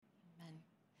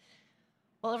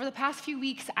Well, over the past few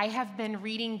weeks, I have been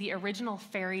reading the original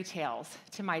fairy tales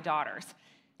to my daughters.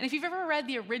 And if you've ever read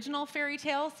the original fairy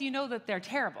tales, you know that they're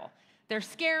terrible. They're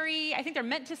scary. I think they're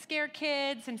meant to scare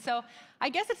kids. And so I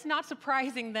guess it's not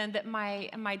surprising then that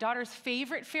my daughter's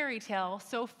favorite fairy tale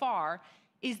so far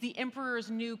is The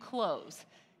Emperor's New Clothes.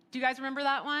 Do you guys remember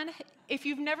that one? If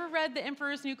you've never read The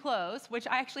Emperor's New Clothes, which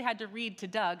I actually had to read to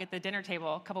Doug at the dinner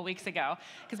table a couple weeks ago,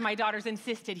 because my daughters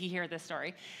insisted he hear this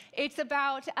story. It's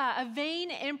about a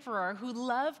vain emperor who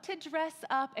loved to dress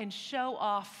up and show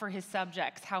off for his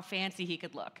subjects how fancy he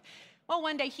could look. Well,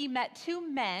 one day he met two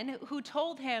men who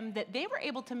told him that they were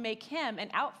able to make him an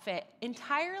outfit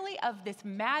entirely of this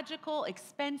magical,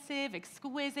 expensive,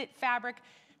 exquisite fabric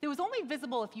that was only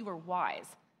visible if you were wise.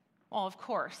 Well, of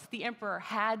course, the emperor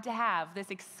had to have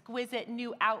this exquisite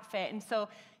new outfit, and so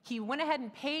he went ahead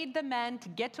and paid the men to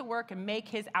get to work and make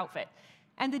his outfit.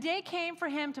 And the day came for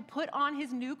him to put on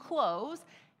his new clothes,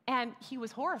 and he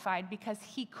was horrified because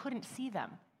he couldn't see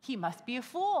them. He must be a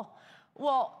fool.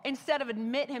 Well, instead of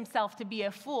admit himself to be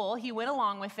a fool, he went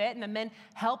along with it, and the men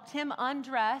helped him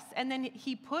undress, and then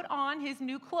he put on his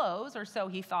new clothes, or so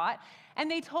he thought, and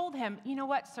they told him, "You know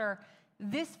what, sir?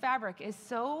 This fabric is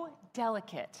so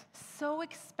delicate, so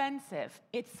expensive,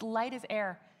 it's light as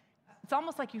air. It's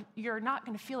almost like you're not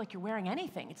going to feel like you're wearing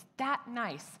anything. It's that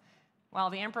nice." Well,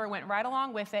 the emperor went right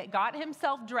along with it, got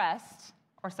himself dressed,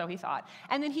 or so he thought,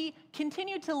 and then he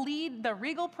continued to lead the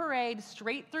regal parade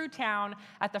straight through town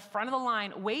at the front of the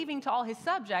line, waving to all his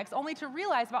subjects, only to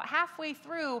realize about halfway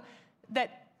through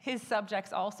that his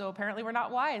subjects also apparently were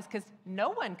not wise, because no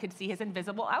one could see his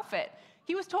invisible outfit.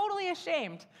 He was totally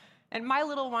ashamed. And my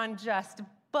little one just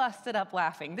busted up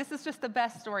laughing. This is just the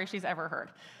best story she's ever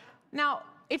heard. Now,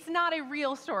 it's not a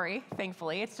real story,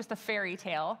 thankfully. It's just a fairy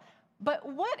tale. But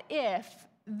what if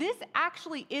this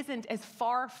actually isn't as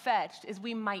far-fetched as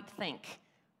we might think?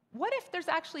 What if there's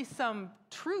actually some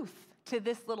truth to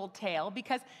this little tale?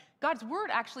 Because God's word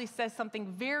actually says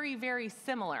something very, very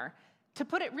similar. To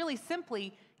put it really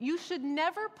simply, you should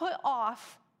never put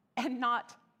off and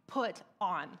not put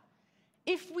on.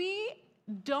 If we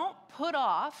don't put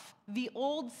off the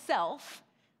old self,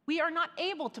 we are not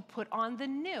able to put on the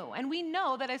new. And we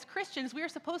know that as Christians, we are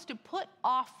supposed to put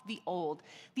off the old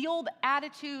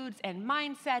attitudes and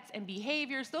mindsets and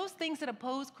behaviors, those things that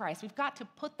oppose Christ. We've got to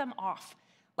put them off.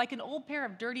 Like an old pair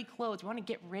of dirty clothes, we want to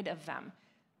get rid of them.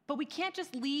 But we can't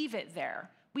just leave it there.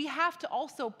 We have to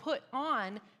also put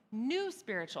on new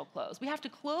spiritual clothes. We have to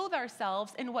clothe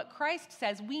ourselves in what Christ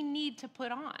says we need to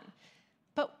put on.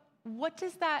 But what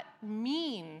does that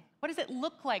mean? What does it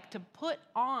look like to put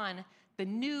on the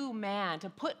new man, to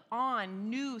put on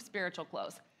new spiritual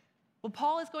clothes? Well,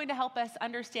 Paul is going to help us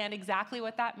understand exactly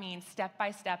what that means step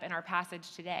by step in our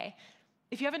passage today.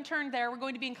 If you haven't turned there, we're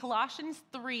going to be in Colossians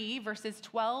 3, verses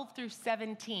 12 through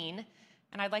 17,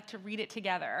 and I'd like to read it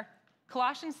together.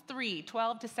 Colossians 3,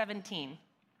 12 to 17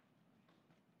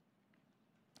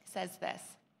 says this: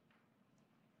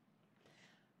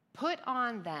 "Put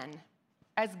on then,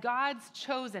 as God's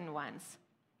chosen ones,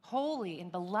 holy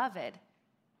and beloved,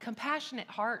 compassionate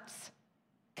hearts,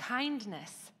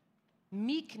 kindness,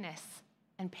 meekness,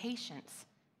 and patience,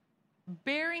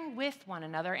 bearing with one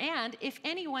another, and if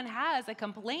anyone has a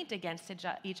complaint against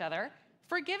each other,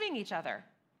 forgiving each other.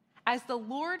 As the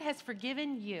Lord has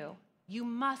forgiven you, you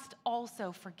must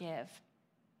also forgive.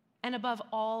 And above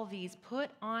all these,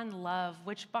 put on love,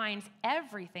 which binds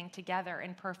everything together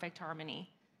in perfect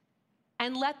harmony.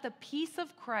 And let the peace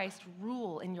of Christ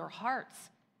rule in your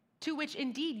hearts, to which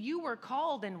indeed you were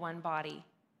called in one body,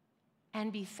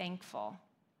 and be thankful.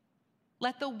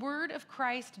 Let the word of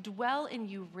Christ dwell in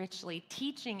you richly,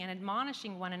 teaching and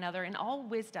admonishing one another in all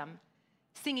wisdom,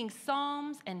 singing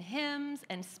psalms and hymns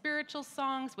and spiritual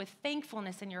songs with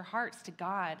thankfulness in your hearts to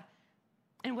God.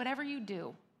 And whatever you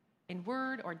do, in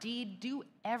word or deed, do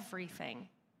everything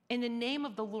in the name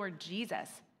of the Lord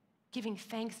Jesus, giving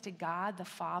thanks to God the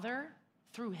Father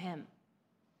through him."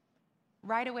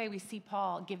 Right away, we see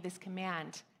Paul give this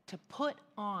command to put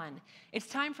on. It's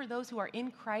time for those who are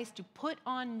in Christ to put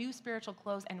on new spiritual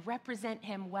clothes and represent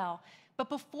him well. But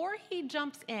before he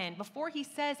jumps in, before he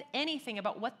says anything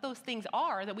about what those things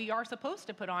are that we are supposed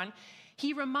to put on,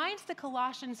 he reminds the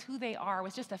Colossians who they are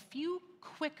with just a few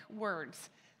quick words.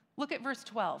 Look at verse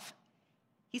 12.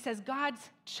 He says, God's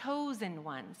chosen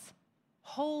ones,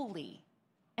 holy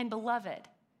and beloved.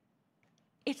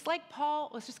 It's like Paul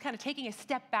was just kind of taking a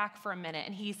step back for a minute,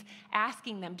 and he's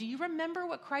asking them, do you remember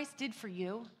what Christ did for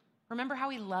you? Remember how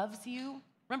he loves you?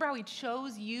 Remember how he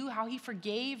chose you, how he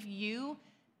forgave you?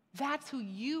 That's who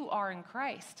you are in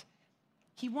Christ.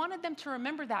 He wanted them to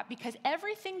remember that because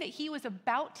everything that he was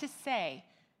about to say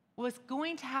was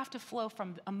going to have to flow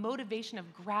from a motivation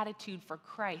of gratitude for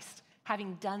Christ,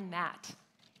 having done that.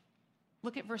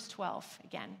 Look at verse 12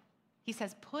 again. He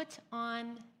says, put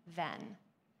on then.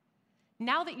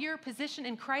 Now that your position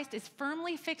in Christ is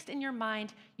firmly fixed in your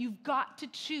mind, you've got to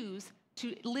choose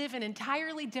to live an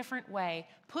entirely different way.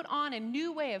 Put on a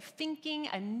new way of thinking,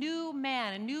 a new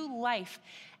man, a new life.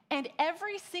 And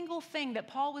every single thing that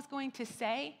Paul was going to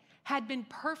say had been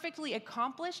perfectly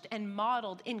accomplished and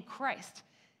modeled in Christ.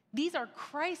 These are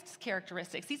Christ's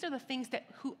characteristics. These are the things that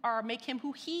make him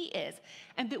who he is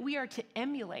and that we are to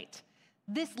emulate.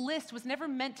 This list was never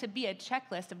meant to be a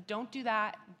checklist of don't do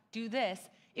that, do this.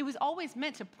 It was always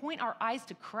meant to point our eyes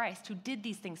to Christ, who did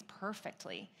these things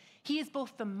perfectly. He is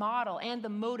both the model and the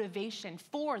motivation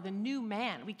for the new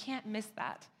man. We can't miss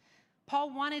that.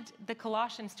 Paul wanted the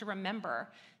Colossians to remember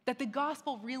that the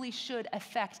gospel really should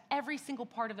affect every single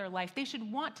part of their life. They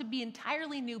should want to be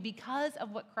entirely new because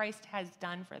of what Christ has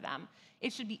done for them.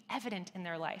 It should be evident in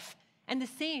their life. And the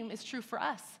same is true for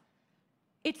us.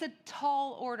 It's a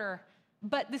tall order,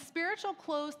 but the spiritual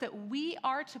clothes that we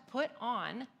are to put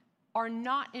on are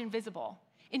not invisible.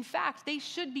 In fact, they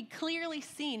should be clearly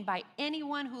seen by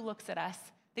anyone who looks at us.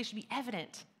 They should be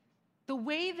evident. The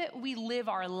way that we live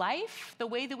our life, the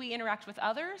way that we interact with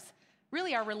others,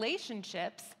 really our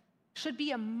relationships, should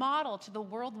be a model to the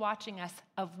world watching us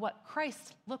of what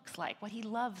Christ looks like, what he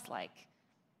loves like.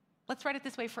 Let's write it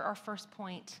this way for our first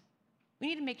point. We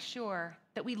need to make sure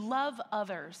that we love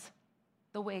others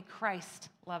the way Christ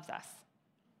loves us.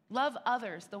 Love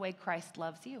others the way Christ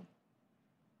loves you.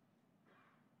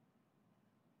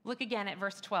 Look again at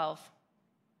verse 12.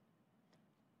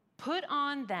 Put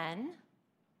on then,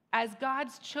 as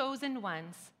God's chosen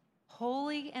ones,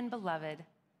 holy and beloved,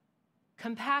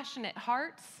 compassionate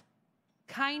hearts,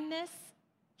 kindness,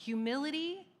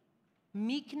 humility,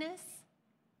 meekness,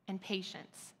 and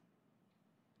patience.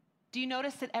 Do you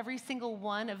notice that every single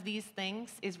one of these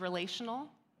things is relational?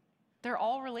 They're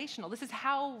all relational. This is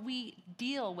how we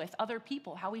deal with other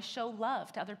people, how we show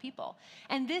love to other people.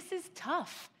 And this is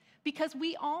tough because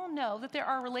we all know that there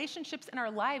are relationships in our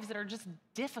lives that are just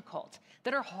difficult,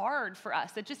 that are hard for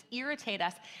us, that just irritate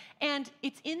us. And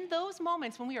it's in those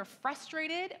moments when we are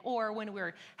frustrated or when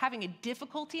we're having a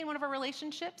difficulty in one of our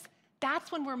relationships,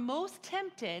 that's when we're most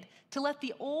tempted to let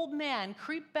the old man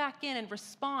creep back in and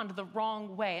respond the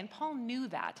wrong way. And Paul knew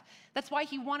that. That's why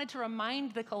he wanted to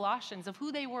remind the Colossians of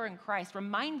who they were in Christ,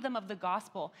 remind them of the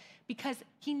gospel, because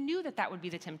he knew that that would be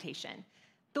the temptation.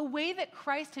 The way that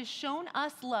Christ has shown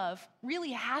us love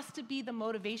really has to be the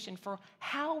motivation for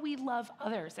how we love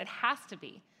others. It has to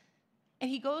be. And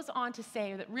he goes on to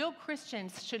say that real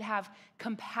Christians should have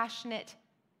compassionate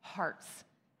hearts.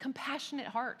 Compassionate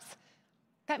hearts.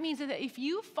 That means that if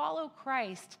you follow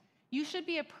Christ, you should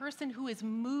be a person who is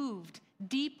moved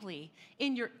deeply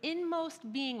in your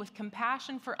inmost being with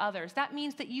compassion for others. That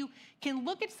means that you can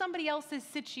look at somebody else's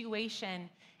situation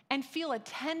and feel a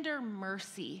tender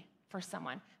mercy for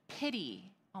someone, pity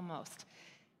almost.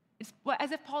 It's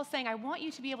as if Paul's saying, I want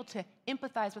you to be able to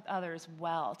empathize with others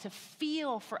well, to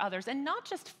feel for others, and not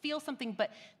just feel something,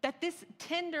 but that this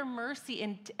tender mercy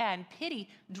and pity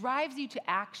drives you to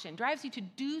action, drives you to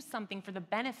do something for the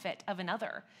benefit of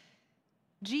another.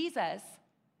 Jesus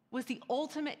was the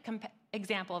ultimate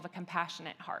example of a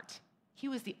compassionate heart. He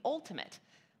was the ultimate.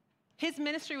 His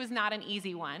ministry was not an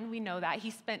easy one. We know that.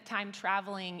 He spent time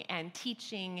traveling and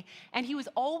teaching, and he was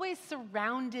always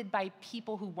surrounded by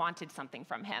people who wanted something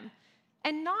from him.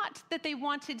 And not that they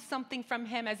wanted something from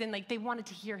him as in like they wanted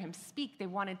to hear him speak. They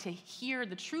wanted to hear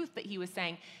the truth that he was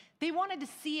saying. They wanted to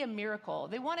see a miracle.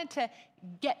 They wanted to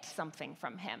get something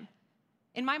from him.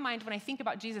 In my mind, when I think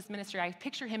about Jesus' ministry, I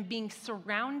picture him being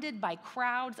surrounded by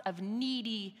crowds of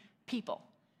needy people.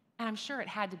 And I'm sure it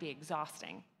had to be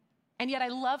exhausting. And yet I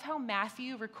love how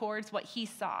Matthew records what he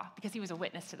saw because he was a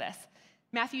witness to this.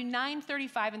 Matthew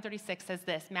 9:35 and 36 says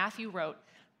this. Matthew wrote,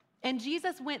 "And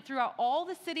Jesus went throughout all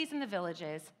the cities and the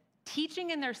villages, teaching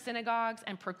in their synagogues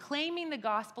and proclaiming the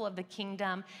gospel of the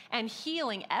kingdom and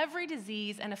healing every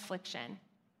disease and affliction.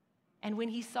 And when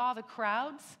he saw the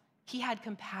crowds, he had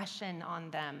compassion on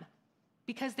them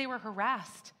because they were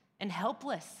harassed and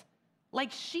helpless,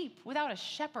 like sheep without a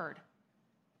shepherd."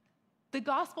 The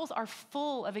Gospels are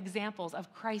full of examples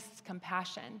of Christ's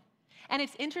compassion. And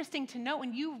it's interesting to note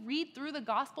when you read through the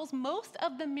Gospels, most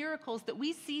of the miracles that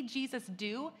we see Jesus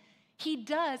do, he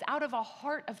does out of a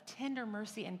heart of tender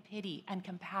mercy and pity and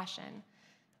compassion.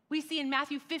 We see in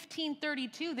Matthew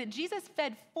 15:32 that Jesus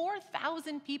fed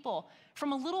 4,000 people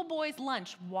from a little boy's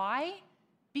lunch. Why?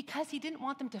 Because he didn't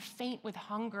want them to faint with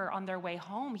hunger on their way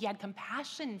home. He had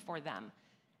compassion for them.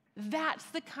 That's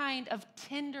the kind of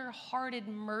tender-hearted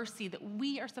mercy that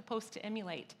we are supposed to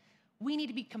emulate. We need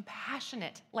to be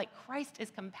compassionate like Christ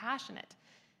is compassionate.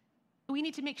 We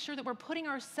need to make sure that we're putting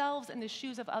ourselves in the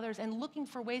shoes of others and looking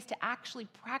for ways to actually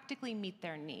practically meet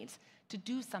their needs, to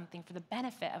do something for the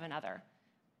benefit of another.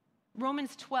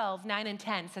 Romans 12, 9 and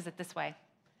 10 says it this way: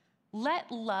 let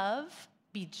love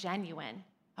be genuine.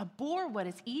 Abhor what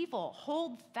is evil.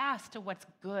 Hold fast to what's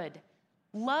good.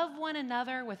 Love one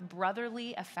another with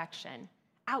brotherly affection.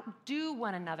 Outdo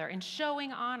one another in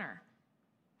showing honor.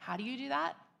 How do you do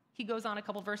that? He goes on a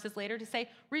couple verses later to say,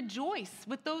 rejoice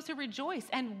with those who rejoice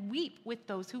and weep with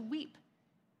those who weep.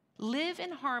 Live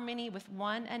in harmony with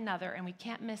one another, and we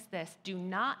can't miss this. Do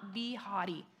not be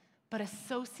haughty, but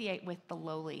associate with the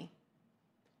lowly.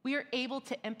 We are able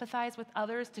to empathize with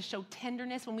others, to show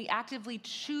tenderness when we actively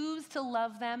choose to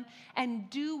love them and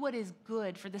do what is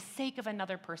good for the sake of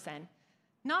another person.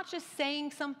 Not just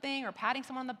saying something or patting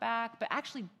someone on the back, but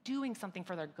actually doing something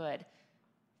for their good.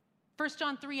 1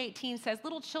 John 3:18 says,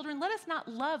 little children, let us not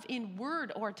love in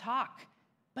word or talk,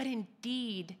 but in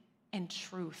deed and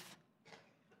truth.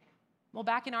 Well,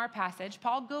 back in our passage,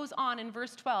 Paul goes on in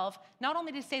verse 12, not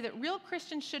only to say that real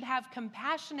Christians should have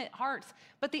compassionate hearts,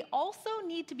 but they also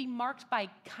need to be marked by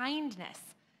kindness.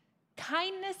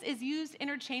 Kindness is used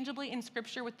interchangeably in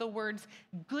Scripture with the words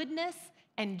goodness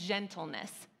and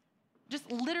gentleness. Just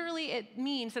literally, it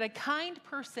means that a kind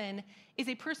person is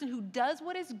a person who does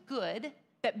what is good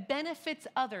that benefits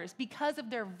others because of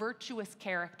their virtuous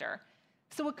character.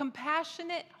 So a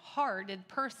compassionate-hearted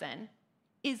person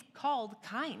is called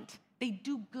kind. They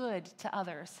do good to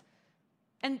others.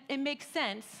 And it makes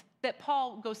sense that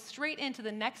Paul goes straight into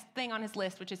the next thing on his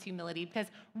list, which is humility, because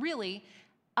really,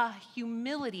 a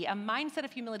mindset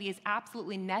of humility is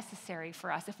absolutely necessary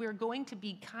for us if we are going to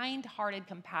be kind-hearted,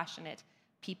 compassionate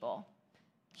people.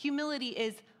 Humility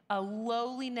is a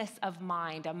lowliness of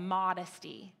mind, a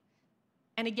modesty.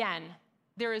 And again,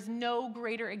 there is no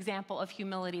greater example of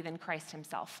humility than Christ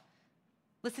himself.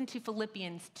 Listen to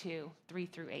Philippians 2, 3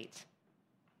 through 8.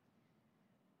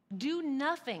 Do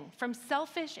nothing from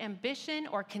selfish ambition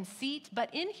or conceit, but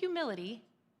in humility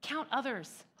count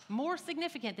others more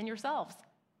significant than yourselves.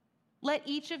 Let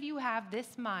each of you have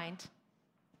this mind.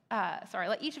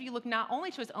 Let each of you look not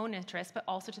only to his own interests, but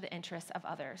also to the interests of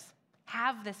others.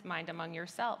 Have this mind among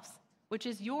yourselves, which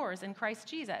is yours in Christ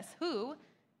Jesus, who,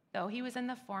 though he was in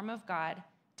the form of God,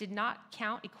 did not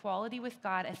count equality with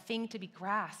God a thing to be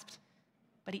grasped,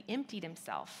 but he emptied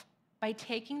himself by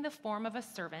taking the form of a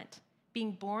servant,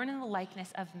 being born in the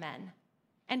likeness of men.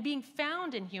 And being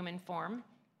found in human form,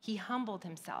 he humbled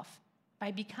himself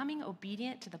by becoming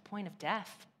obedient to the point of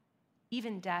death,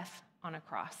 even death on a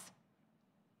cross.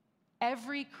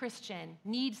 Every Christian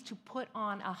needs to put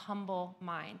on a humble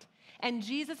mind. And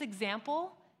Jesus'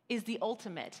 example is the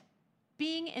ultimate.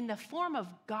 Being in the form of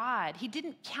God, he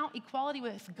didn't count equality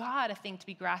with God a thing to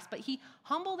be grasped, but he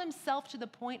humbled himself to the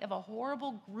point of a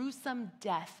horrible, gruesome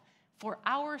death for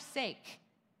our sake.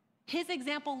 His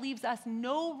example leaves us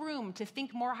no room to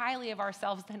think more highly of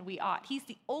ourselves than we ought. He's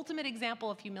the ultimate example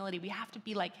of humility. We have to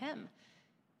be like him.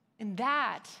 And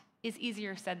that is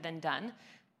easier said than done,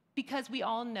 because we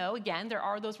all know, again, there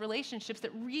are those relationships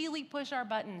that really push our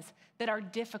buttons, that are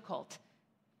difficult.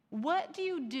 What do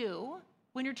you do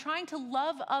when you're trying to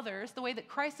love others the way that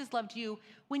Christ has loved you,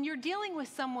 when you're dealing with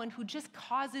someone who just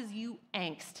causes you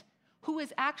angst, who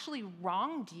has actually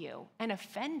wronged you and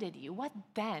offended you? What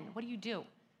then? What do you do?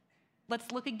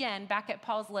 Let's look again back at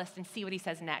Paul's list and see what he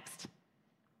says next.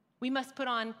 We must put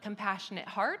on compassionate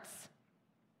hearts,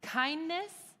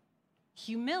 kindness,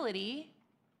 humility,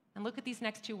 and look at these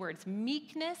next two words,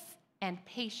 meekness and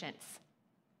patience.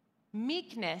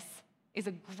 Meekness is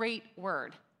a great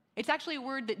word. It's actually a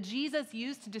word that Jesus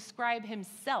used to describe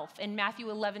himself in Matthew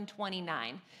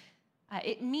 11:29.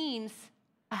 It means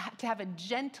to have a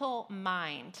gentle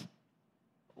mind.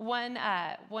 One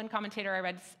commentator I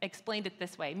read explained it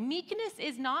this way: meekness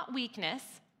is not weakness,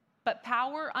 but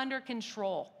power under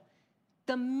control.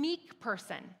 The meek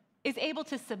person is able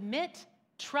to submit,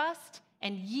 trust,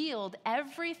 and yield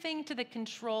everything to the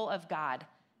control of God,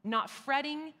 not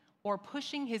fretting or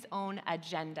pushing his own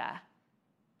agenda.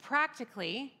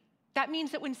 Practically, that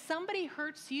means that when somebody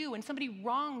hurts you, when somebody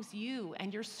wrongs you,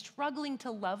 and you're struggling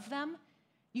to love them,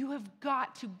 you have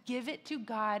got to give it to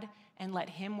God and let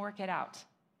him work it out.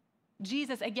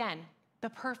 Jesus, again, the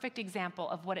perfect example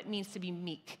of what it means to be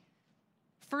meek.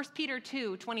 1 Peter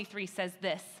 2:23 says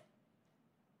this: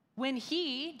 when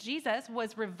he, Jesus,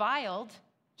 was reviled,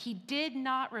 he did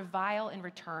not revile in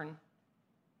return.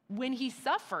 When he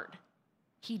suffered,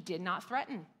 he did not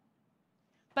threaten,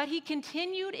 but he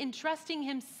continued entrusting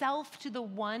himself to the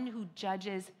one who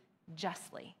judges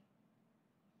justly.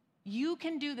 You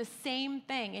can do the same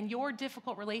thing in your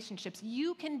difficult relationships.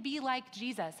 You can be like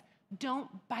Jesus. Don't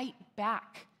bite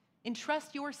back.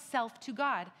 Entrust yourself to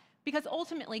God, because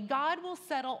ultimately God will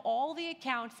settle all the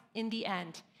accounts in the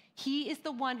end. He is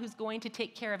the one who's going to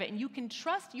take care of it, and you can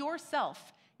trust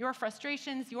yourself, your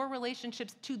frustrations, your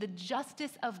relationships to the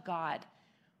justice of God.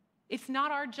 It's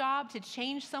not our job to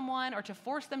change someone or to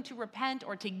force them to repent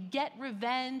or to get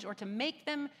revenge or to make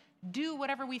them do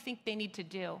whatever we think they need to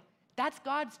do. That's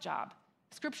God's job.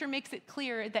 Scripture makes it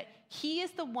clear that He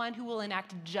is the one who will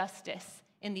enact justice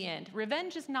in the end.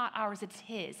 Revenge is not ours, it's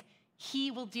His.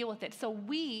 He will deal with it. So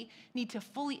we need to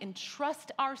fully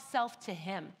entrust ourselves to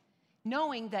Him,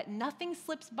 knowing that nothing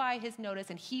slips by His notice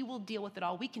and He will deal with it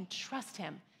all. We can trust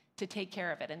Him to take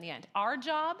care of it in the end. Our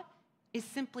job is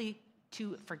simply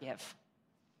to forgive.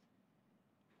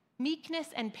 Meekness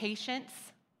and patience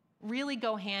really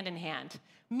go hand in hand.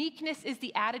 Meekness is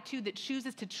the attitude that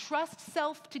chooses to trust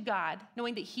self to God,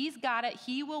 knowing that He's got it,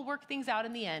 He will work things out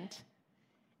in the end.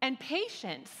 And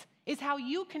patience is how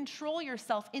you control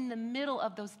yourself in the middle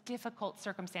of those difficult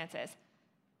circumstances.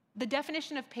 The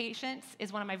definition of patience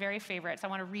is one of my very favorites. I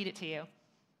want to read it to you.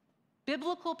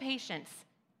 Biblical patience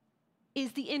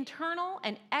is the internal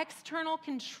and external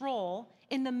control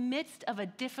in the midst of a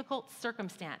difficult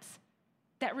circumstance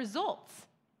that results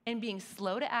in being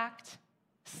slow to act,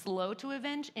 slow to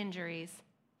avenge injuries,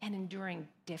 and enduring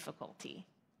difficulty.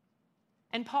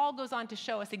 And Paul goes on to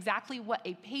show us exactly what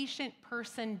a patient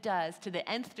person does to the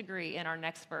nth degree in our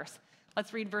next verse.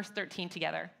 Let's read verse 13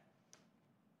 together.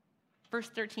 Verse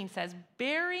 13 says,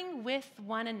 bearing with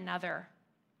one another,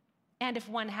 and if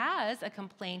one has a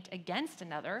complaint against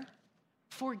another,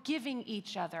 forgiving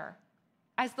each other.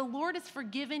 As the Lord has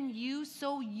forgiven you,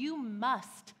 so you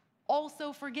must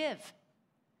also forgive.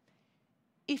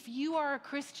 If you are a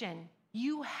Christian,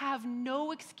 you have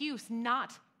no excuse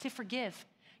not to forgive.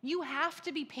 You have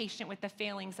to be patient with the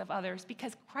failings of others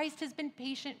because Christ has been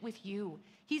patient with you.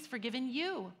 He's forgiven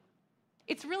you.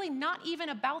 It's really not even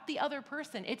about the other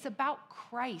person. It's about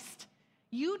Christ.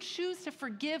 You choose to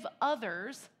forgive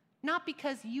others, not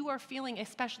because you are feeling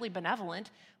especially benevolent,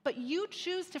 but you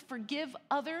choose to forgive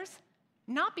others,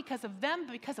 not because of them,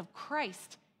 but because of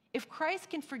Christ. If Christ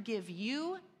can forgive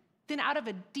you, then out of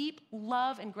a deep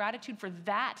love and gratitude for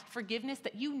that forgiveness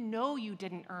that you know you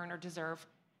didn't earn or deserve,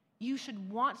 you should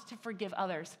want to forgive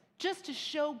others just to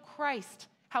show Christ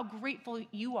how grateful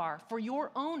you are for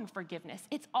your own forgiveness.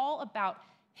 It's all about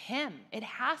Him. It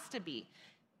has to be.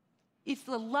 It's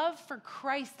the love for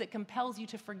Christ that compels you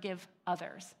to forgive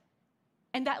others.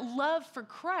 And that love for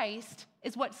Christ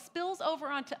is what spills over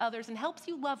onto others and helps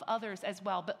you love others as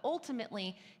well. But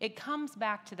ultimately, it comes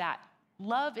back to that.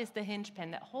 Love is the hinge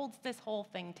pin that holds this whole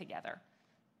thing together.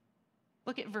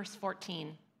 Look at verse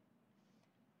 14.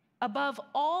 Above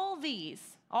all these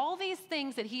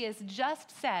things that he has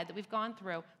just said that we've gone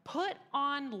through, put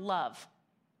on love,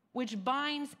 which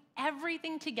binds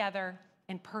everything together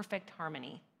in perfect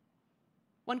harmony.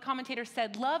 One commentator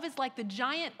said, love is like the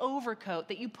giant overcoat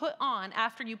that you put on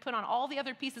after you put on all the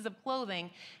other pieces of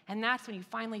clothing, and that's when you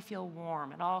finally feel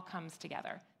warm. It all comes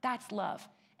together. That's love.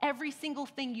 Every single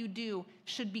thing you do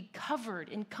should be covered,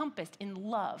 encompassed in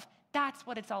love. That's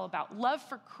what it's all about. Love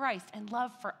for Christ and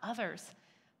love for others.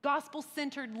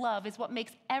 Gospel-centered love is what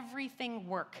makes everything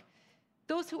work.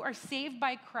 Those who are saved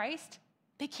by Christ,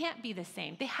 they can't be the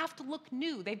same. They have to look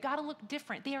new. They've got to look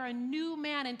different. They are a new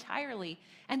man entirely,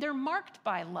 and they're marked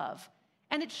by love.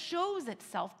 And it shows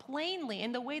itself plainly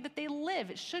in the way that they live.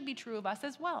 It should be true of us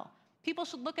as well. People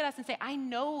should look at us and say, I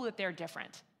know that they're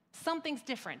different. Something's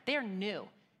different. They're new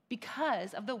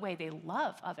because of the way they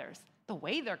love others, the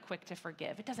way they're quick to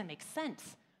forgive. It doesn't make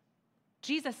sense.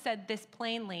 Jesus said this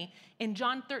plainly in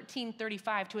John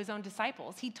 13:35 to his own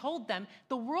disciples. He told them,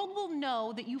 the world will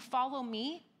know that you follow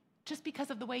me just because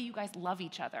of the way you guys love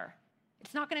each other.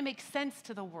 It's not going to make sense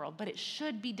to the world, but it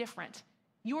should be different.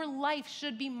 Your life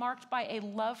should be marked by a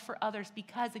love for others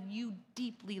because you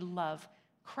deeply love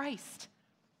Christ.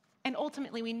 And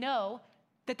ultimately, we know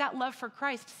that that love for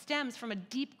Christ stems from a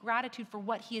deep gratitude for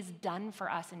what he has done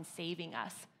for us in saving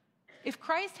us. If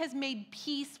Christ has made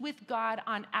peace with God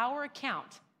on our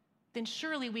account, then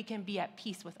surely we can be at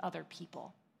peace with other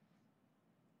people.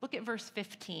 Look at verse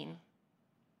 15.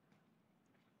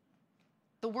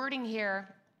 The wording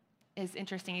here is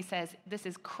interesting. He says, this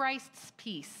is Christ's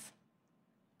peace.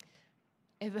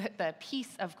 The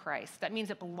peace of Christ. That means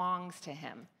it belongs to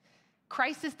him.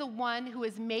 Christ is the one who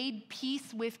has made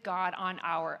peace with God on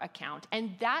our account.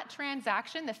 And that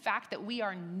transaction, the fact that we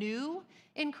are new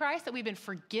in Christ, that we've been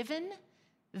forgiven,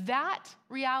 that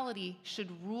reality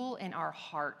should rule in our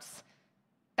hearts.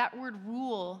 That word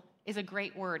rule is a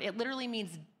great word. It literally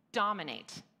means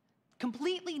dominate,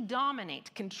 completely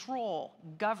dominate, control,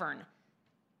 govern.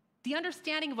 The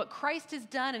understanding of what Christ has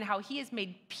done and how he has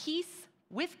made peace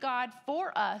with God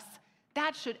for us,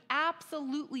 that should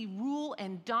absolutely rule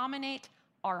and dominate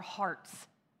our hearts.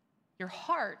 Your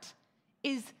heart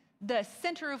is the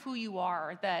center of who you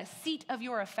are, the seat of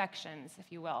your affections,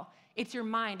 if you will. It's your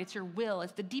mind, it's your will,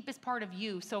 it's the deepest part of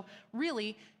you. So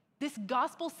really, this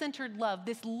gospel-centered love,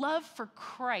 this love for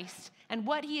Christ and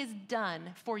what he has done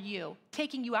for you,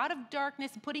 taking you out of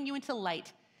darkness and putting you into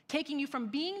light, taking you from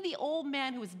being the old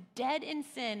man who was dead in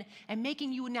sin and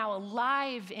making you now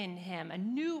alive in him, a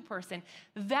new person.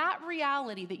 That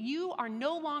reality that you are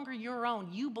no longer your own,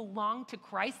 you belong to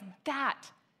Christ, that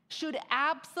should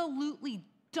absolutely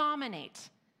dominate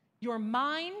your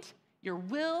mind, your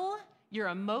will, your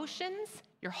emotions,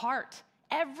 your heart.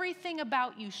 Everything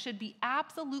about you should be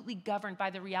absolutely governed by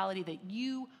the reality that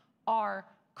you are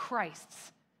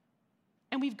Christ's.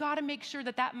 And we've got to make sure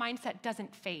that that mindset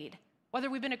doesn't fade. Whether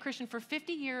we've been a Christian for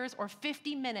 50 years or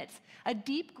 50 minutes, a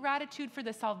deep gratitude for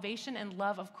the salvation and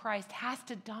love of Christ has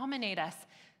to dominate us.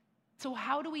 So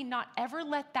how do we not ever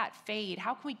let that fade?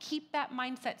 How can we keep that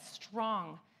mindset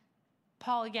strong?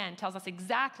 Paul again tells us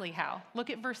exactly how. Look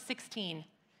at verse 16.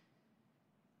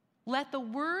 Let the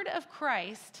word of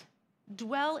Christ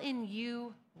dwell in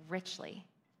you richly,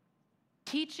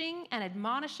 teaching and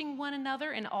admonishing one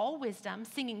another in all wisdom,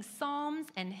 singing psalms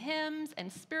and hymns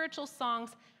and spiritual songs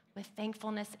with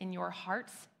thankfulness in your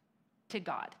hearts to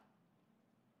God.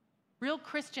 Real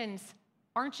Christians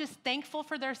aren't just thankful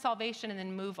for their salvation and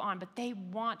then move on, but they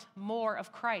want more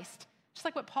of Christ. Just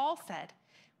like what Paul said.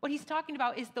 What he's talking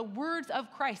about is the words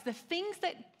of Christ. The things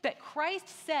that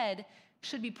Christ said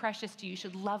should be precious to you. You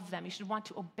should love them. You should want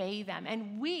to obey them.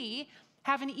 And we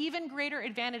have an even greater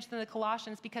advantage than the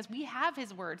Colossians because we have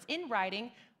his words in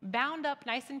writing, bound up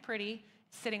nice and pretty,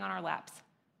 sitting on our laps.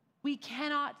 We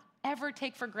cannot ever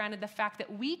take for granted the fact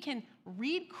that we can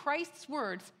read Christ's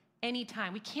words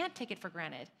anytime. We can't take it for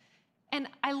granted. And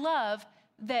I love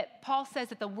that Paul says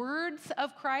that the words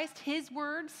of Christ, his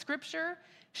words, scripture,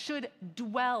 should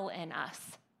dwell in us.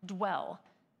 Dwell.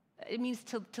 It means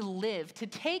to live, to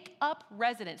take up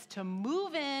residence, to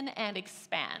move in and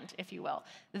expand, if you will.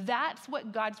 That's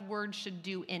what God's word should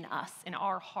do in us, in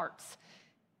our hearts.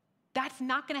 That's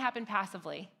not going to happen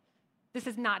passively. This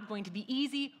is not going to be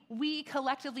easy. We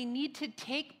collectively need to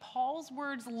take Paul's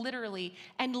words literally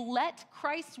and let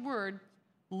Christ's word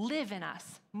live in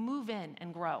us, move in,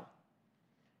 and grow.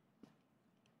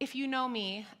 If you know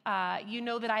me, you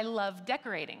know that I love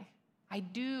decorating. I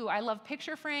do. I love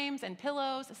picture frames and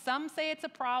pillows. Some say it's a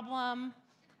problem.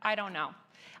 I don't know.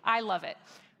 I love it.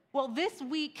 Well, this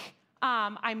week,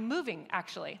 I'm moving,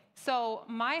 actually. So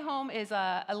my home is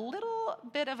a little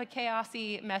bit of a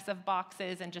chaosy mess of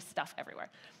boxes and just stuff everywhere.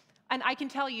 And I can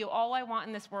tell you, all I want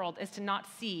in this world is to not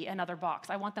see another box.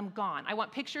 I want them gone. I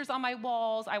want pictures on my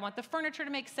walls. I want the furniture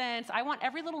to make sense. I want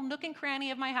every little nook and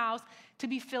cranny of my house to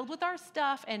be filled with our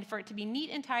stuff and for it to be neat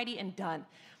and tidy and done.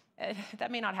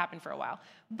 That may not happen for a while.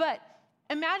 But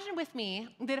imagine with me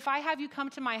that if I have you come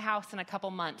to my house in a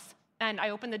couple months and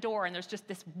I open the door and there's just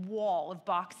this wall of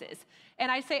boxes.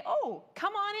 And I say, oh,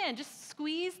 come on in, just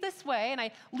squeeze this way. And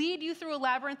I lead you through a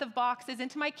labyrinth of boxes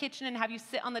into my kitchen and have you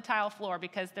sit on the tile floor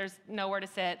because there's nowhere to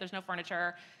sit, there's no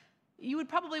furniture. You would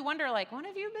probably wonder, like, what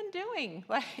have you been doing?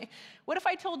 Like, what if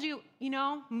I told you,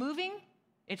 moving,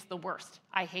 it's the worst.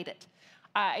 I hate it.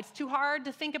 It's too hard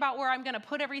to think about where I'm going to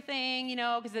put everything,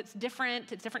 because it's different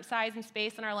size and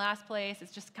space than our last place.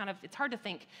 It's just it's hard to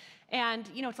think. And,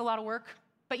 it's a lot of work.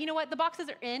 But you know what? The boxes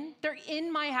are in. They're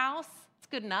in my house. It's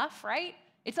good enough, right?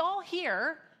 It's all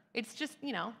here. It's just,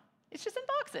 it's just in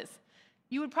boxes.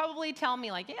 You would probably tell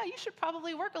me, like, yeah, you should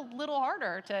probably work a little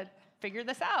harder to figure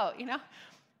this out,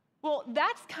 Well,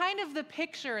 that's kind of the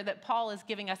picture that Paul is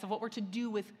giving us of what we're to do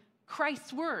with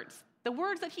Christ's words, the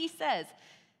words that he says.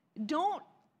 Don't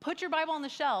put your Bible on the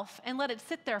shelf and let it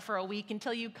sit there for a week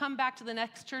until you come back to the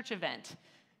next church event.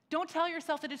 Don't tell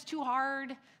yourself that it's too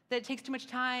hard, that it takes too much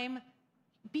time.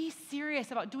 Be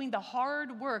serious about doing the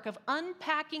hard work of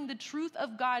unpacking the truth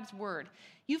of God's word.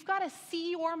 You've got to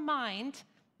see your mind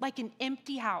like an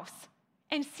empty house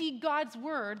and see God's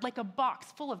word like a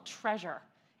box full of treasure.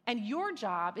 And your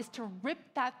job is to rip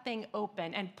that thing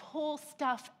open and pull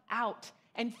stuff out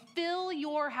and fill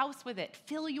your house with it.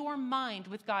 Fill your mind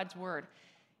with God's word.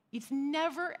 It's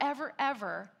never, ever,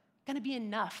 ever going to be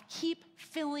enough. Keep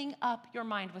filling up your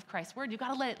mind with Christ's word. You've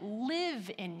got to let it live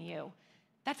in you.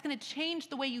 That's going to change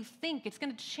the way you think. It's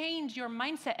going to change your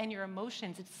mindset and your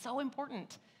emotions. It's so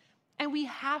important. And we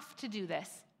have to do this.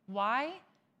 Why?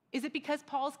 Is it because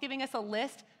Paul's giving us a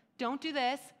list? Don't do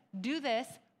this. do this,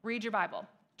 read your Bible.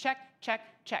 Check, check,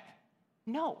 check.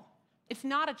 No, it's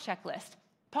not a checklist.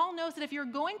 Paul knows that if you're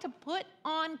going to put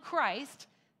on Christ,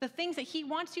 the things that he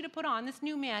wants you to put on, this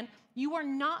new man, you are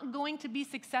not going to be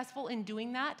successful in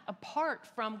doing that apart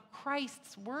from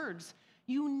Christ's words.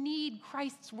 You need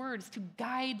Christ's words to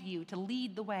guide you, to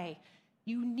lead the way.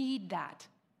 You need that.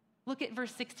 Look at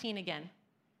verse 16 again.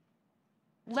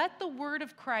 Let the word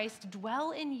of Christ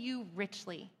dwell in you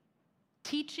richly,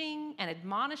 teaching and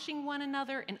admonishing one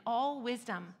another in all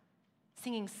wisdom,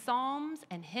 singing psalms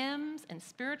and hymns and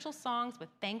spiritual songs with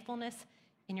thankfulness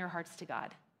in your hearts to God.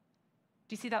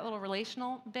 Do you see that little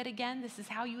relational bit again? This is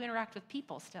how you interact with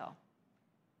people still.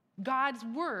 God's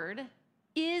word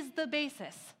is the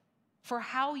basis for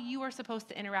how you are supposed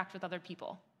to interact with other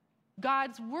people.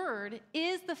 God's word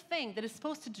is the thing that is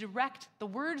supposed to direct the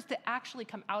words that actually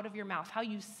come out of your mouth, how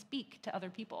you speak to other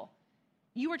people.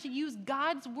 You are to use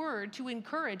God's word to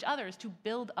encourage others, to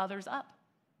build others up.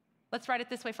 Let's write it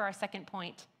this way for our second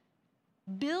point.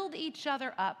 Build each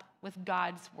other up with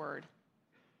God's word.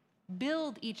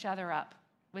 Build each other up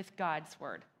with God's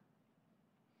word.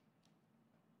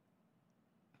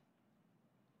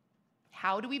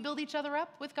 How do we build each other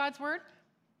up with God's word?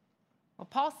 Well,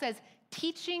 Paul says,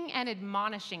 teaching and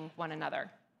admonishing one another.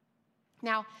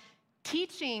 Now,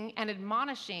 teaching and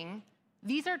admonishing,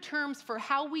 these are terms for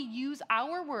how we use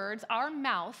our words, our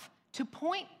mouth, to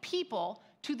point people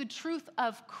to the truth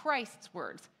of Christ's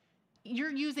words.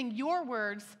 You're using your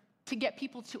words to get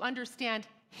people to understand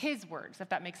his words, if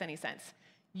that makes any sense.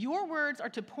 Your words are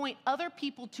to point other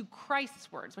people to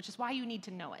Christ's words, which is why you need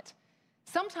to know it.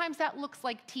 Sometimes that looks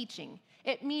like teaching.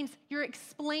 It means you're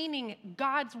explaining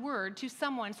God's word to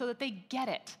someone so that they get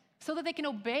it, so that they can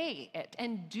obey it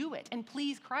and do it and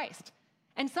please Christ.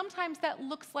 And sometimes that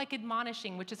looks like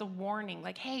admonishing, which is a warning,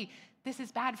 like, hey, this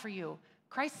is bad for you.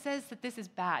 Christ says that this is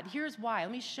bad. Here's why.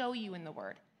 Let me show you in the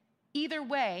word. Either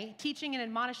way, teaching and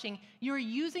admonishing, you're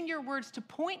using your words to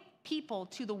point people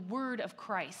to the word of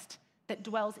Christ that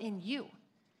dwells in you.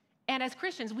 And as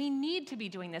Christians, we need to be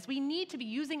doing this. We need to be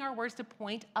using our words to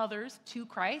point others to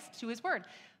Christ, to his word.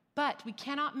 But we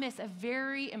cannot miss a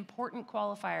very important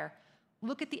qualifier.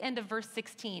 Look at the end of verse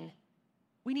 16.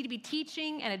 We need to be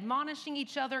teaching and admonishing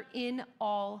each other in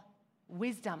all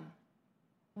wisdom.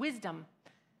 Wisdom.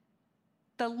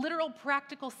 The literal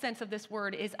practical sense of this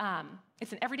word is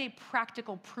it's an everyday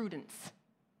practical prudence.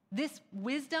 This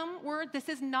wisdom word, this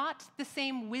is not the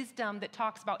same wisdom that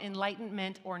talks about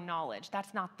enlightenment or knowledge.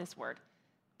 That's not this word.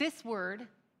 This word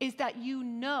is that you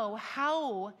know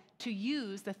how to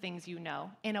use the things you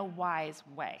know in a wise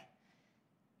way.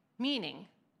 Meaning,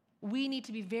 we need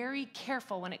to be very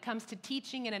careful when it comes to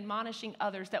teaching and admonishing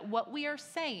others that what we are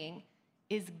saying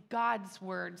is God's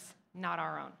words, not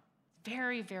our own.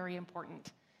 Very, very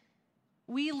important.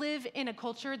 We live in a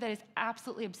culture that is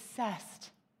absolutely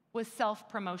obsessed with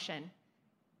self-promotion.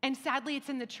 And sadly, it's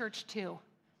in the church too.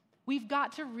 We've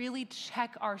got to really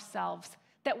check ourselves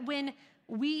that when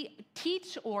we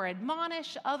teach or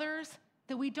admonish others,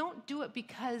 that we don't do it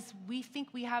because we think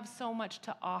we have so much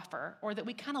to offer, or that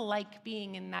we kind of like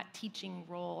being in that teaching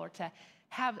role, or to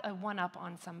have a one-up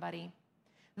on somebody.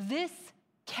 This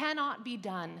cannot be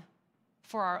done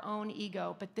for our own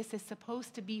ego, but this is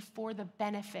supposed to be for the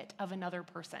benefit of another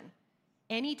person.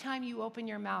 Anytime you open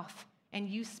your mouth and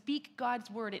you speak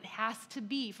God's word, it has to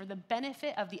be for the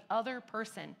benefit of the other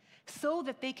person so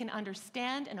that they can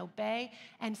understand and obey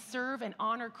and serve and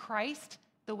honor Christ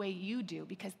the way you do,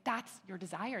 because that's your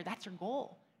desire, that's your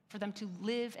goal, for them to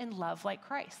live and love like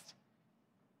Christ.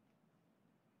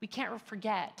 We can't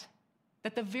forget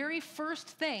that the very first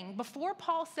thing, before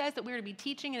Paul says that we're to be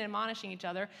teaching and admonishing each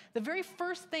other, the very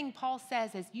first thing Paul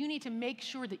says is you need to make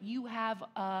sure that you have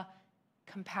a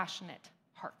compassionate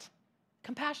heart.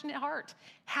 Compassionate heart.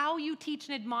 How you teach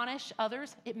and admonish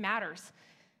others, it matters.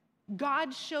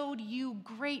 God showed you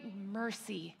great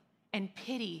mercy and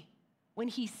pity when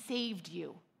he saved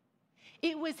you.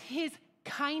 It was his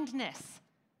kindness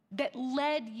that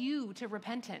led you to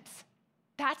repentance.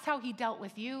 That's how he dealt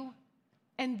with you.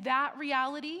 And that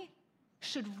reality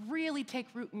should really take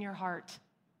root in your heart.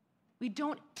 We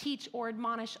don't teach or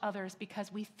admonish others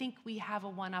because we think we have a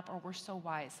one-up or we're so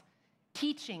wise.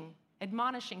 Teaching,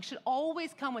 admonishing should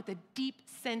always come with a deep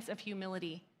sense of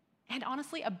humility and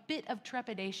honestly a bit of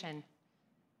trepidation.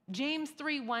 James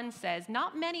 3:1 says,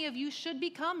 "Not many of you should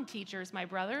become teachers, my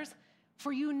brothers,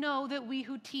 for you know that we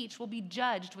who teach will be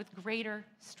judged with greater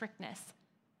strictness."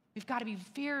 We've got to be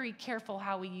very careful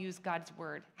how we use God's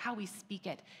word, how we speak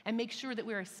it, and make sure that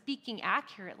we are speaking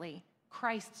accurately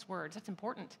Christ's words. That's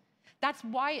important. That's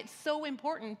why it's so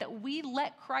important that we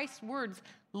let Christ's words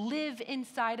live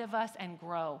inside of us and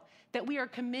grow, that we are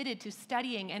committed to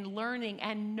studying and learning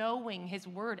and knowing his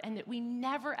word, and that we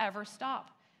never, ever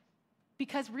stop.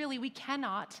 Because really, we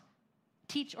cannot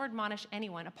teach or admonish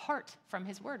anyone apart from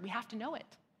his word. We have to know it.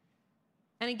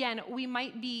 And again, we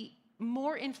might be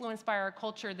more influenced by our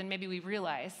culture than maybe we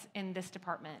realize in this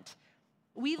department.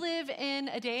 We live in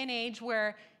a day and age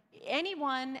where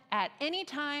anyone at any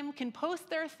time can post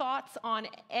their thoughts on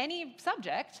any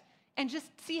subject and just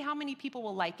see how many people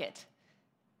will like it.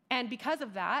 And because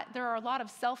of that, there are a lot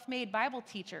of self-made Bible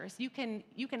teachers. You can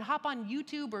hop on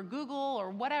YouTube or Google or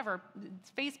whatever,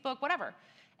 Facebook, whatever,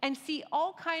 and see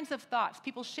all kinds of thoughts,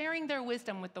 people sharing their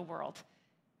wisdom with the world.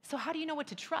 So how do you know what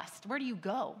to trust? Where do you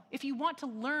go? If you want to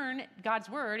learn God's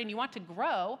word and you want to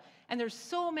grow, and there's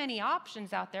so many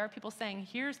options out there, people saying,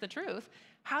 here's the truth,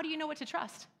 how do you know what to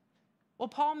trust? Well,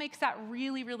 Paul makes that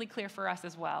really, really clear for us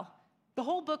as well. The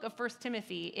whole book of 1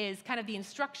 Timothy is kind of the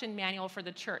instruction manual for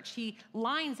the church. He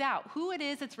lines out who it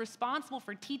is that's responsible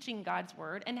for teaching God's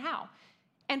word and how.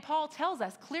 And Paul tells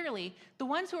us clearly the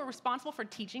ones who are responsible for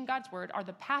teaching God's word are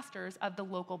the pastors of the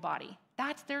local body.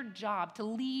 That's their job, to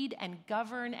lead and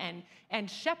govern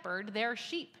and shepherd their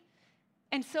sheep.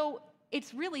 And so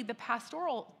it's really the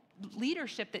pastoral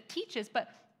leadership that teaches, but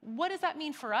what does that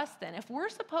mean for us then? If we're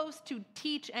supposed to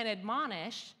teach and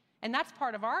admonish, and that's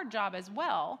part of our job as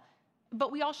well,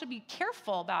 but we all should be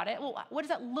careful about it. Well, what does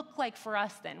that look like for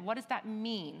us then? What does that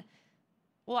mean?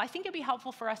 Well, I think it'd be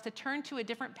helpful for us to turn to a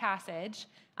different passage.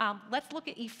 Let's look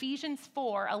at Ephesians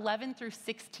 4, 11 through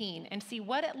 16, and see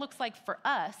what it looks like for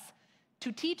us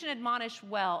to teach and admonish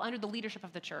well under the leadership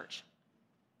of the church.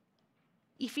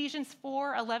 Ephesians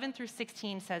 4, 11 through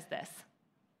 16 says this.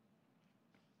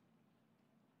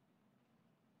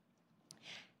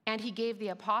 And he gave the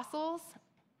apostles,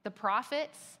 the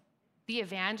prophets, the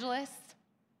evangelists,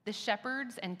 the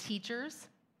shepherds and teachers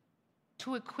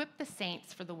to equip the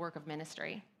saints for the work of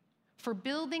ministry, for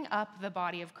building up the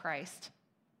body of Christ,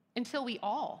 until we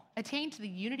all attain to the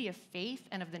unity of faith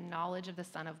and of the knowledge of the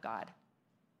Son of God,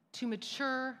 to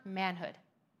mature manhood,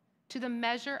 to the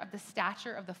measure of the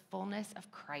stature of the fullness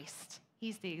of Christ.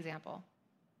 He's the example.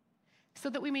 So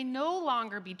that we may no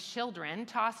longer be children,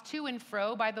 tossed to and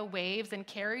fro by the waves and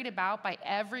carried about by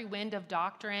every wind of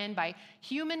doctrine, by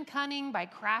human cunning, by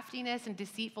craftiness and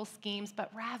deceitful schemes, but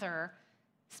rather,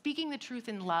 speaking the truth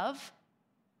in love,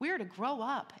 we are to grow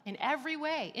up in every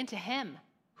way into him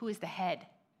who is the head,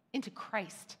 into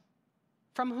Christ,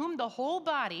 from whom the whole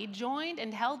body, joined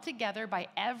and held together by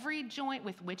every joint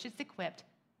with which it's equipped,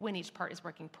 when each part is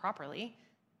working properly,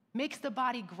 makes the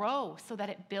body grow so that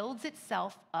it builds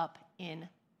itself up in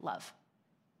love.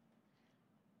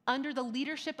 Under the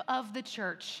leadership of the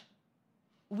church,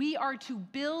 we are to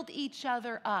build each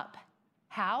other up.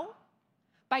 How?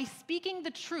 By speaking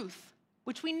the truth,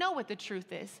 which we know what the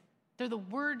truth is. They're the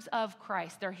words of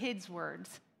Christ. They're his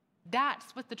words.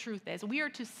 That's what the truth is. We are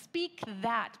to speak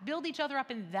that, build each other up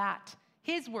in that,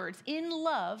 his words, in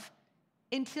love,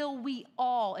 until we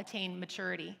all attain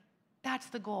maturity. That's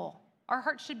the goal. Our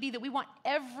heart should be that we want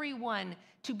everyone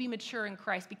to be mature in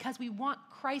Christ because we want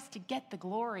Christ to get the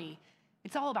glory.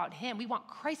 It's all about him. We want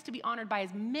Christ to be honored by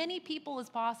as many people as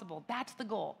possible. That's the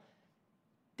goal.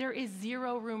 There is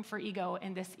zero room for ego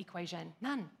in this equation.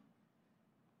 None.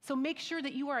 So make sure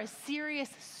that you are a serious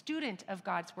student of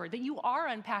God's word, that you are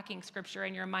unpacking scripture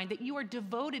in your mind, that you are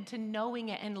devoted to knowing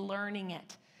it and learning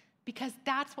it, because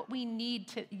that's what we need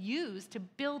to use to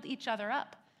build each other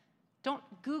up. Don't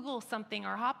Google something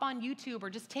or hop on YouTube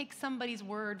or just take somebody's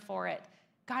word for it.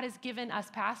 God has given us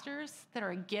pastors that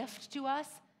are a gift to us.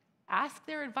 Ask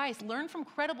their advice. Learn from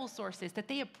credible sources that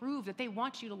they approve, that they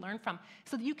want you to learn from,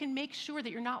 so that you can make sure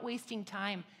that you're not wasting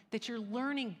time, that you're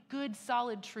learning good,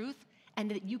 solid truth, and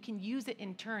that you can use it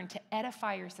in turn to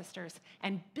edify your sisters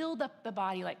and build up the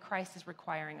body like Christ is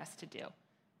requiring us to do.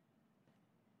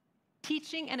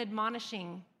 Teaching and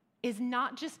admonishing is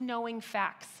not just knowing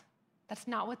facts. That's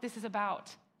not what this is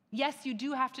about. Yes, you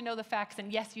do have to know the facts,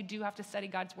 and yes, you do have to study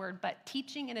God's word, but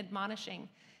teaching and admonishing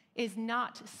is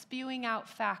not spewing out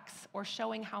facts or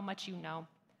showing how much you know.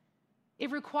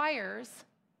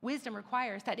 Wisdom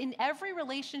requires that in every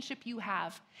relationship you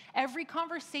have, every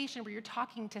conversation where you're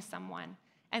talking to someone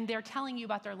and they're telling you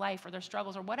about their life or their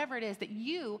struggles or whatever it is, that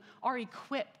you are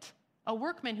equipped, a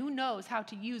workman who knows how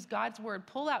to use God's word,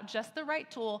 pull out just the right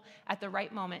tool at the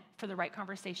right moment for the right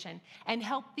conversation, and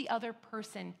help the other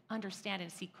person understand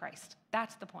and see Christ.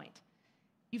 That's the point.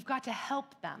 You've got to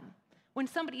help them. When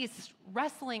somebody is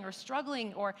wrestling or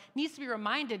struggling or needs to be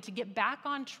reminded to get back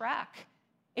on track,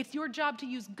 it's your job to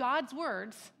use God's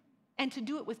words and to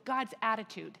do it with God's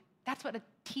attitude. That's what a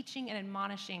teaching and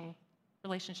admonishing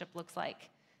relationship looks like.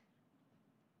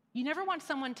 You never want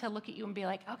someone to look at you and be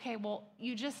like, okay, well,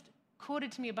 you just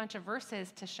quoted to me a bunch of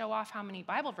verses to show off how many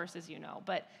Bible verses you know,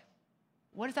 but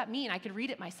what does that mean? I could read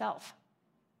it myself.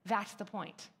 That's the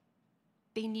point.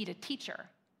 They need a teacher.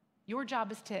 Your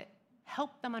job is to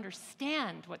help them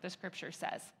understand what the scripture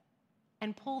says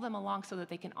and pull them along so that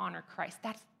they can honor Christ.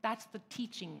 That's the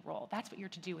teaching role. That's what you're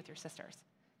to do with your sisters.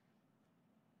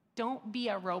 Don't be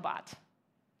a robot.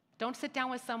 Don't sit down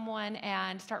with someone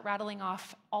and start rattling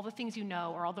off all the things you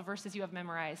know or all the verses you have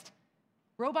memorized.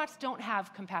 Robots don't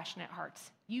have compassionate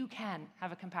hearts. You can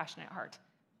have a compassionate heart.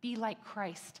 Be like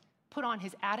Christ. Put on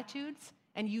his attitudes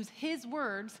and use his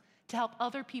words to help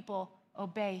other people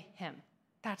obey him.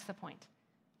 That's the point.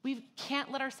 We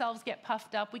can't let ourselves get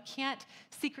puffed up. We can't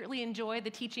secretly enjoy the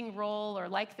teaching role or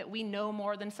like that we know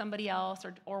more than somebody else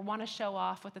or want to show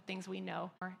off with the things we know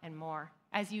more and more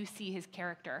as you see his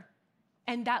character.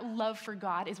 And that love for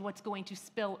God is what's going to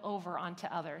spill over onto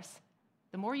others.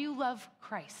 The more you love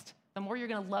Christ, the more you're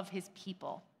going to love his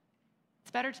people.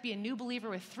 It's better to be a new believer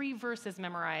with 3 verses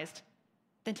memorized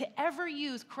than to ever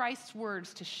use Christ's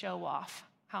words to show off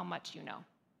how much you know.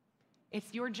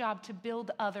 It's your job to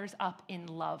build others up in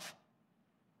love.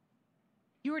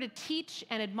 You are to teach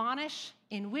and admonish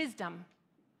in wisdom.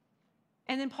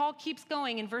 And then Paul keeps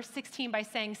going in verse 16 by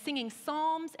saying, singing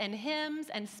psalms and hymns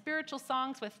and spiritual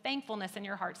songs with thankfulness in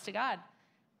your hearts to God.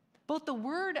 Both the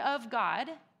word of God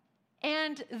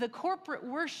and the corporate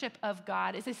worship of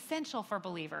God is essential for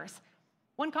believers.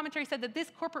 One commentary said that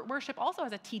this corporate worship also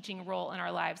has a teaching role in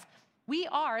our lives. We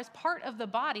are, as part of the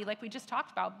body, like we just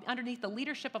talked about, underneath the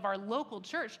leadership of our local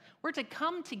church, we're to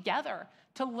come together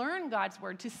to learn God's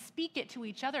word, to speak it to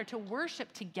each other, to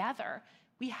worship together.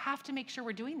 We have to make sure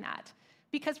we're doing that.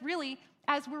 Because really,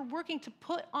 as we're working to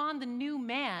put on the new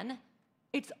man,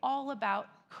 it's all about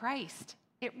Christ.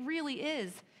 It really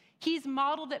is. He's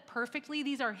modeled it perfectly.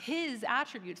 These are his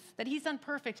attributes that he's done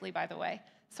perfectly, by the way.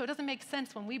 So it doesn't make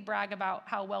sense when we brag about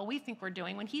how well we think we're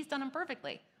doing when he's done them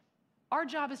perfectly. Our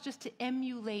job is just to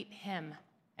emulate him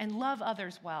and love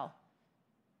others well.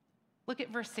 Look at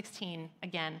verse 16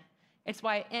 again. It's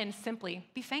why it ends simply,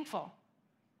 be thankful.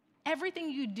 Everything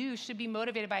you do should be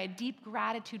motivated by a deep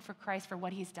gratitude for Christ for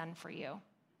what he's done for you.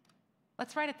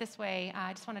 Let's write it this way.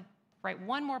 I just want to write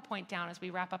one more point down as we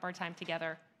wrap up our time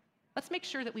together. Let's make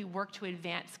sure that we work to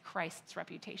advance Christ's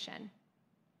reputation.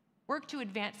 Work to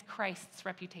advance Christ's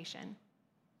reputation.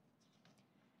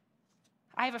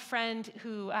 I have a friend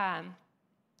who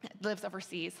lives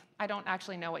overseas. I don't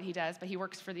actually know what he does, but he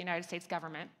works for the United States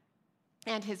government.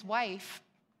 And his wife,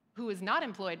 who is not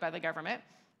employed by the government,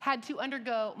 had to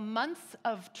undergo months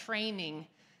of training,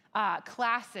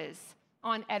 classes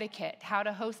on etiquette, how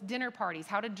to host dinner parties,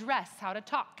 how to dress, how to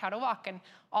talk, how to walk. And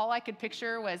all I could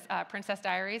picture was Princess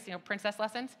Diaries, princess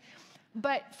lessons.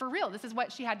 But for real, this is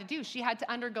what she had to do. She had to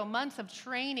undergo months of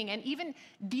training and even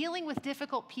dealing with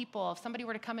difficult people. If somebody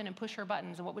were to come in and push her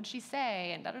buttons, and what would she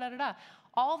say, and da-da-da-da-da.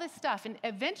 All this stuff. And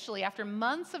eventually, after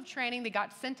months of training, they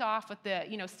got sent off with the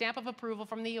stamp of approval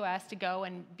from the U.S. to go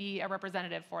and be a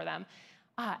representative for them.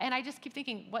 And I just keep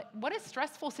thinking, what a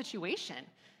stressful situation.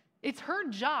 It's her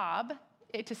job,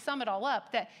 to sum it all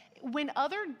up, that when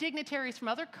other dignitaries from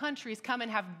other countries come and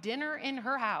have dinner in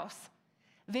her house,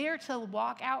 they are to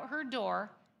walk out her door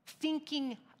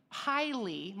thinking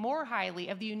more highly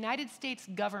of the United States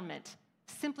government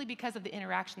simply because of the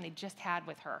interaction they just had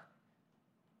with her.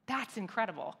 That's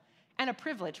incredible. And a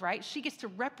privilege, right? She gets to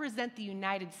represent the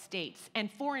United States,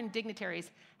 and foreign dignitaries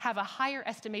have a higher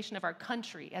estimation of our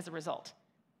country as a result.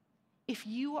 If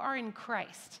you are in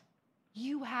Christ,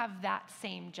 you have that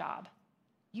same job.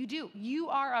 You do. You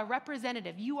are a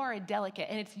representative. You are a delegate.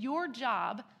 And it's your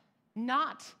job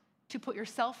not to put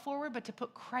yourself forward, but to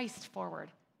put Christ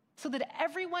forward so that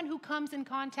everyone who comes in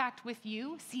contact with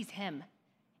you sees him,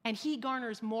 and he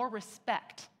garners more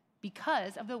respect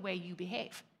because of the way you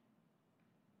behave.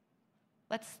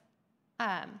 Let's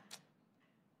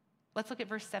look at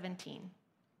verse 17.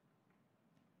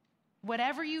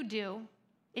 Whatever you do,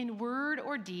 in word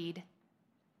or deed,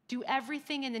 do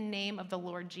everything in the name of the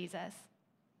Lord Jesus,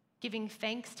 giving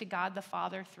thanks to God the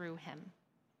Father through him.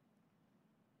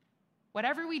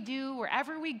 Whatever we do,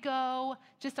 wherever we go,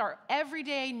 just our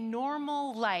everyday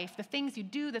normal life, the things you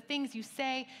do, the things you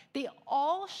say, they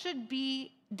all should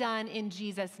be done in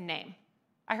Jesus' name.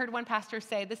 I heard one pastor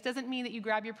say, this doesn't mean that you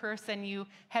grab your purse and you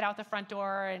head out the front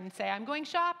door and say, I'm going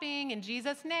shopping in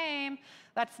Jesus' name.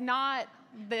 That's not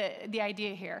the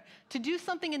idea here. To do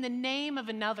something in the name of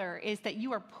another is that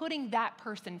you are putting that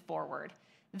person forward,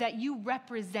 that you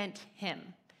represent him.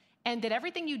 And that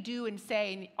everything you do and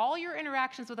say, and all your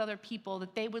interactions with other people,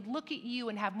 that they would look at you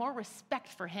and have more respect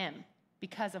for him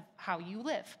because of how you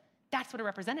live. That's what a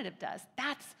representative does.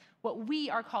 That's what we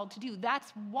are called to do.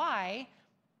 That's why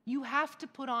you have to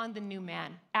put on the new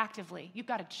man actively. You've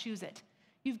got to choose it.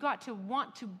 You've got to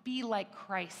want to be like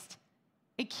Christ.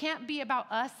 It can't be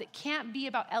about us. It can't be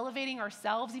about elevating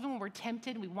ourselves, even when we're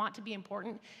tempted and we want to be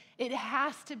important. It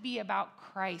has to be about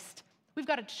Christ. We've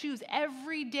got to choose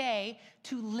every day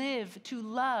to live, to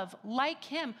love like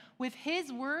him, with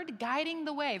his word guiding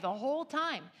the way the whole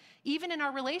time. Even in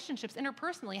our relationships,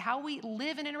 interpersonally, how we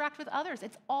live and interact with others,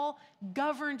 it's all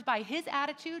governed by his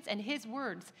attitudes and his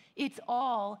words. It's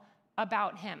all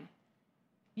about him.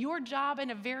 Your job in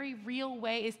a very real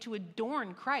way is to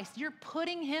adorn Christ. You're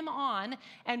putting him on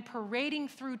and parading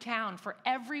through town for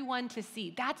everyone to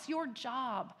see. That's your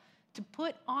job, to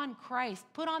put on Christ,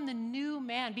 put on the new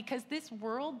man, because this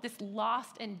world, this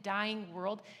lost and dying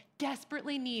world,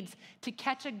 desperately needs to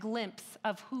catch a glimpse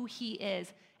of who he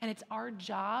is. And it's our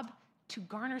job to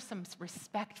garner some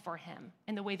respect for him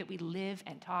in the way that we live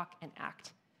and talk and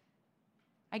act.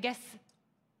 I guess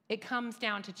it comes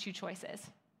down to two choices.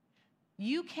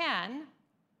 You can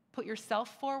put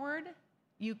yourself forward.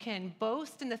 You can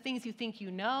boast in the things you think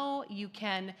you know. You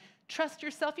can trust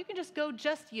yourself. You can just go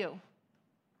just you.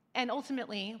 And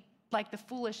ultimately, like the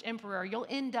foolish emperor, you'll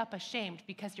end up ashamed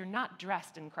because you're not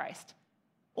dressed in Christ.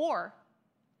 Or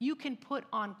you can put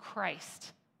on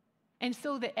Christ. And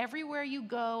so that everywhere you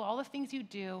go, all the things you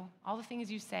do, all the things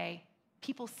you say,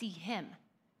 people see him.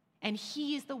 And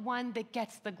he is the one that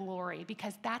gets the glory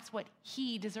because that's what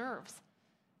he deserves.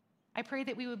 I pray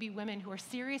that we would be women who are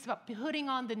serious about putting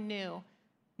on the new,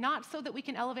 not so that we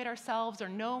can elevate ourselves or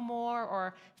know more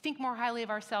or think more highly of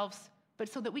ourselves,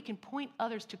 but so that we can point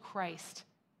others to Christ,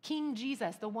 King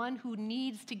Jesus, the one who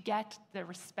needs to get the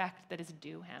respect that is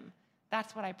due him.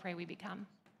 That's what I pray we become.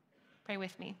 Pray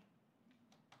with me.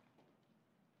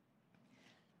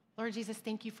 Lord Jesus,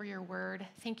 thank you for your word.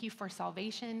 Thank you for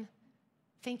salvation.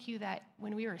 Thank you that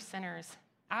when we were sinners,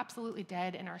 absolutely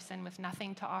dead in our sin with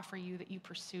nothing to offer you, that you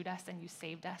pursued us and you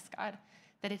saved us, God,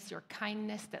 that it's your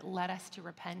kindness that led us to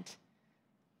repent.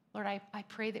 Lord, I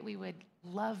pray that we would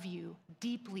love you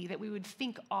deeply, that we would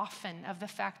think often of the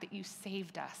fact that you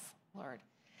saved us, Lord,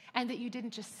 and that you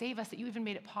didn't just save us, that you even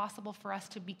made it possible for us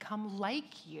to become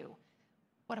like you.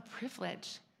 What a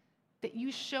privilege that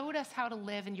you showed us how to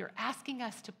live, and you're asking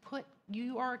us to put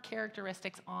your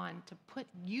characteristics on, to put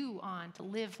you on, to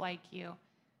live like you.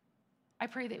 I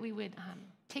pray that we would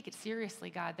take it seriously,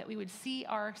 God, that we would see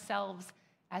ourselves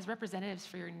as representatives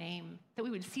for your name, that we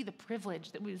would see the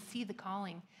privilege, that we would see the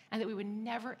calling, and that we would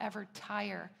never, ever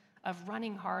tire of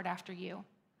running hard after you.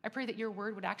 I pray that your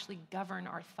word would actually govern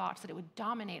our thoughts, that it would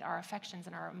dominate our affections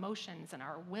and our emotions and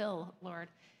our will, Lord,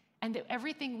 and that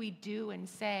everything we do and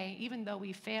say, even though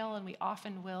we fail and we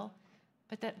often will,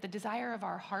 but that the desire of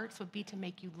our hearts would be to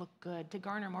make you look good, to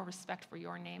garner more respect for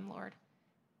your name, Lord.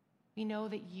 We know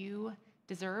that you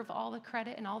deserve all the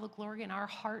credit and all the glory, and our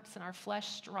hearts and our flesh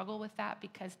struggle with that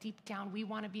because deep down we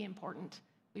want to be important.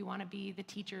 We want to be the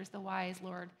teachers, the wise,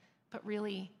 Lord. But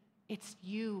really, it's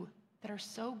you that are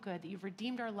so good that you've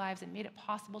redeemed our lives and made it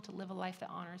possible to live a life that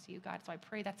honors you, God. So I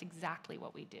pray that's exactly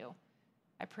what we do.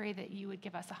 I pray that you would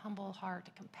give us a humble heart,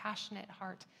 a compassionate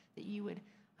heart, that you would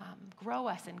grow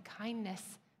us in kindness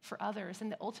for others,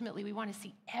 and that ultimately we want to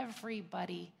see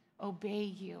everybody obey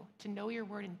you, to know your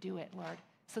word and do it, Lord,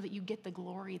 so that you get the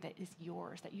glory that is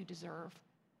yours, that you deserve.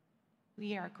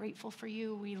 We are grateful for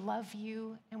you, we love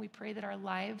you, and we pray that our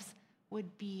lives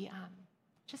would be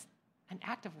just an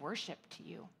act of worship to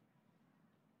you.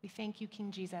 We thank you,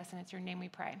 King Jesus, and it's your name we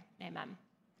pray. Amen.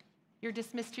 You're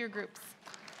dismissed to your groups.